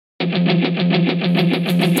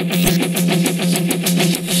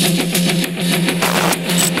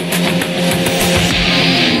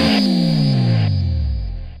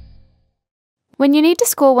When you need to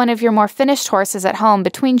school one of your more finished horses at home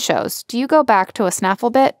between shows, do you go back to a snaffle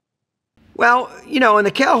bit? Well, in the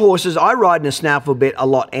cow horses, I ride in a snaffle bit a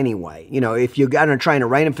lot anyway. If you're going to train a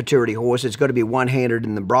reining futurity horse, it's got to be one-handed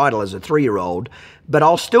in the bridle as a 3-year-old. But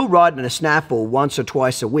I'll still ride in a snaffle once or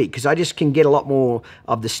twice a week because I just can get a lot more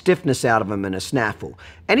of the stiffness out of them in a snaffle.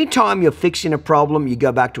 Anytime you're fixing a problem, you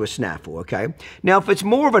go back to a snaffle, okay? Now, if it's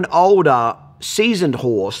more of an older, seasoned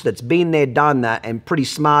horse that's been there, done that, and pretty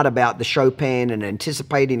smart about the show pen and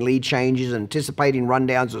anticipating lead changes, anticipating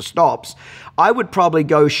rundowns or stops, I would probably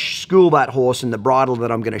go school that horse in the bridle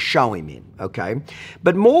that I'm going to show him in, okay?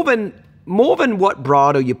 But more than what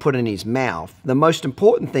bridle you put in his mouth, the most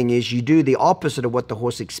important thing is you do the opposite of what the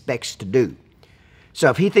horse expects to do.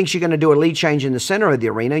 So if he thinks you're going to do a lead change in the center of the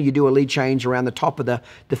arena, you do a lead change around the top of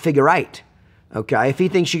the figure 8. Okay, if he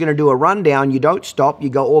thinks you're going to do a rundown, you don't stop, you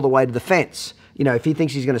go all the way to the fence. If he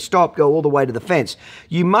thinks he's going to stop, go all the way to the fence.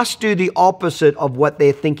 You must do the opposite of what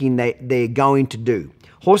they're thinking they're going to do.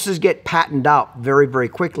 Horses get patterned up very, very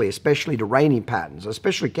quickly, especially to reining patterns,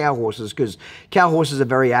 especially cow horses, because cow horses are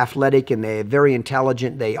very athletic and they're very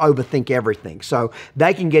intelligent. They overthink everything. So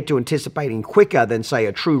they can get to anticipating quicker than, say,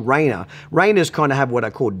 a true reiner. Reiners kind of have what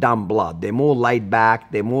I call dumb blood. They're more laid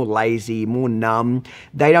back, they're more lazy, more numb.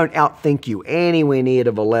 They don't outthink you anywhere near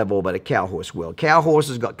to the level that a cow horse will. Cow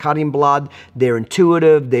horses got cutting blood. They're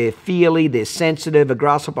intuitive, they're feely, they're sensitive. A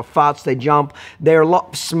grasshopper farts, they jump. They're a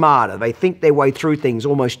lot smarter. They think their way through things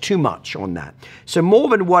almost too much on that. So more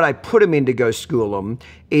than what I put them in to go school them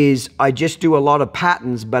is I just do a lot of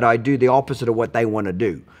patterns, but I do the opposite of what they want to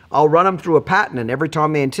do. I'll run them through a pattern, and every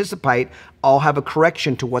time they anticipate, I'll have a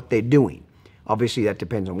correction to what they're doing. Obviously, that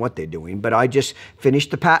depends on what they're doing, but I just finish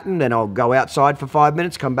the pattern, then I'll go outside for 5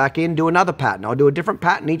 minutes, come back in, do another pattern. I'll do a different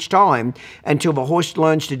pattern each time until the horse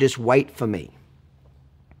learns to just wait for me.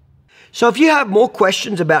 So if you have more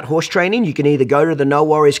questions about horse training, you can either go to the No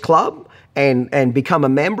Worries Club and become a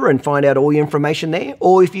member and find out all your information there.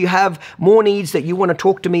 Or if you have more needs that you want to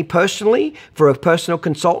talk to me personally for a personal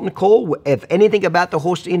consultant call, if anything about the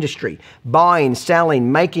horse industry, buying,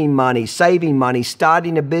 selling, making money, saving money,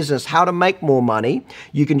 starting a business, how to make more money,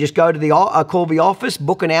 you can just go to the call the office,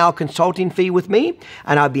 book an hour consulting fee with me,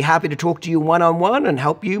 and I'd be happy to talk to you one-on-one and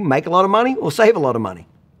help you make a lot of money or save a lot of money.